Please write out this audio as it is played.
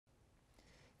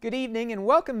Good evening and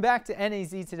welcome back to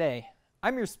NAZ Today.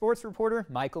 I'm your sports reporter,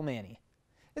 Michael Manny.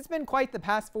 It's been quite the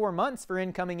past 4 months for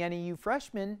incoming NAU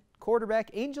freshman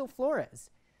quarterback Angel Flores.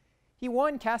 He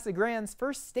won Casa Grande's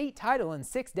first state title in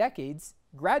 6 decades,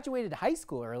 graduated high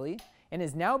school early, and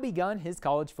has now begun his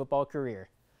college football career.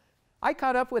 I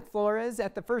caught up with Flores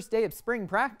at the first day of spring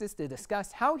practice to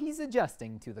discuss how he's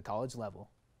adjusting to the college level.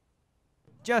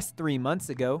 Just 3 months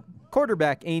ago,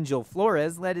 quarterback Angel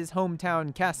Flores led his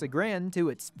hometown Casa Grande to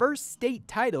its first state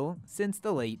title since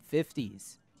the late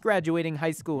 50s. Graduating high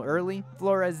school early,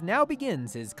 Flores now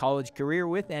begins his college career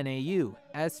with NAU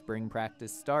as spring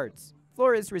practice starts.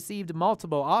 Flores received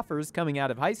multiple offers coming out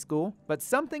of high school, but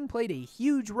something played a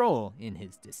huge role in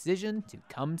his decision to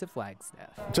come to Flagstaff.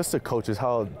 Just the coaches,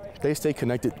 how they stay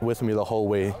connected with me the whole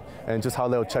way, and just how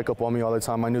they'll check up on me all the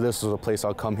time. I knew this was a place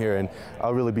I'll come here and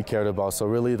I'll really be cared about. So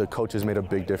really the coaches made a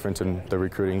big difference in the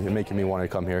recruiting and making me want to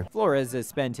come here. Flores has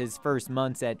spent his first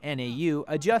months at NAU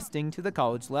adjusting to the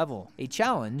college level. A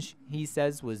challenge he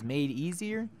says was made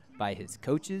easier by his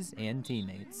coaches and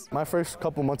teammates. My first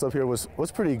couple months up here was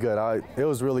pretty good. It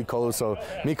was really cold, so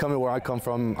me coming where I come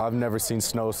from, I've never seen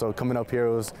snow, so coming up here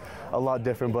was a lot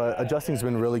different, but adjusting's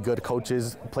been really good.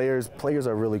 Coaches, players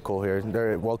are really cool here.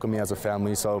 They welcome me as a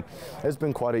family, so it's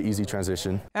been quite an easy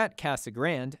transition. At Casa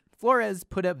Grande, Flores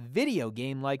put up video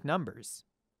game-like numbers.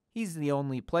 He's the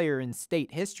only player in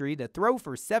state history to throw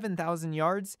for 7,000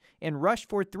 yards and rush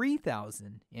for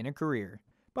 3,000 in a career.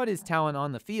 But his talent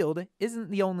on the field isn't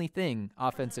the only thing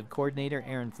offensive coordinator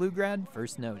Aaron Pflugrad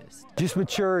first noticed. Just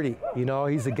maturity. You know,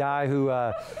 he's a guy who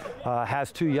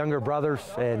has 2 younger brothers,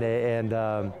 and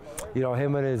you know,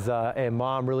 him and his and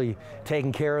mom really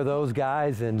taking care of those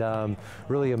guys, and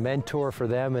really a mentor for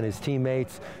them and his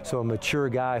teammates. So a mature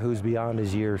guy who's beyond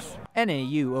his years.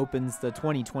 NAU opens the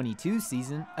 2022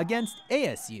 season against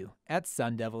ASU at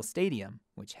Sun Devil Stadium,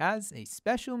 which has a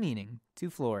special meaning to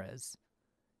Flores.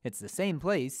 It's the same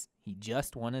place he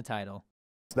just won a title.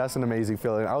 That's an amazing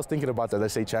feeling. I was thinking about the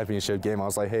state championship game. I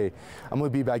was like, hey, I'm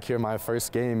going to be back here my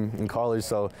first game in college,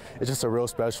 so it's just a real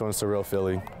special and surreal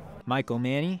feeling. Michael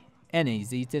Manny,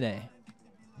 NAZ Today.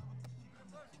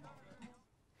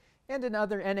 And in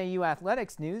other NAU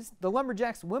athletics news, the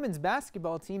Lumberjacks women's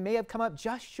basketball team may have come up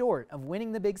just short of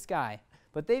winning the Big Sky,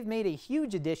 but they've made a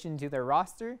huge addition to their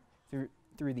roster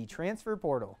through the transfer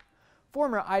portal.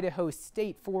 Former Idaho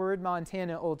State forward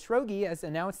Montana Oltrogi has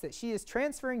announced that she is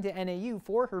transferring to NAU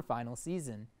for her final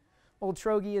season.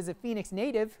 Oltrogi is a Phoenix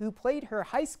native who played her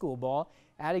high school ball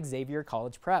at Xavier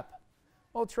College Prep.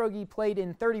 Oltrogi played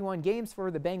in 31 games for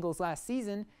the Bengals last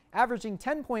season, averaging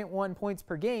 10.1 points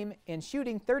per game and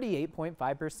shooting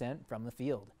 38.5% from the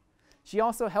field. She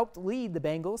also helped lead the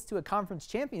Bengals to a conference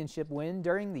championship win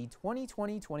during the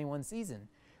 2020-21 season,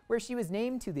 where she was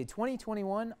named to the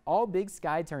 2021 All-Big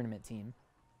Sky tournament team.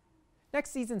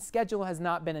 Next season's schedule has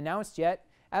not been announced yet,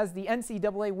 as the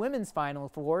NCAA Women's Final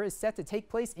Four is set to take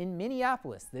place in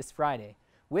Minneapolis this Friday,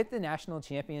 with the National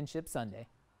Championship Sunday.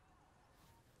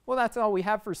 Well, that's all we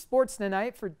have for sports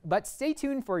tonight, but stay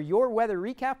tuned for your weather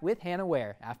recap with Hannah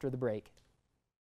Ware after the break.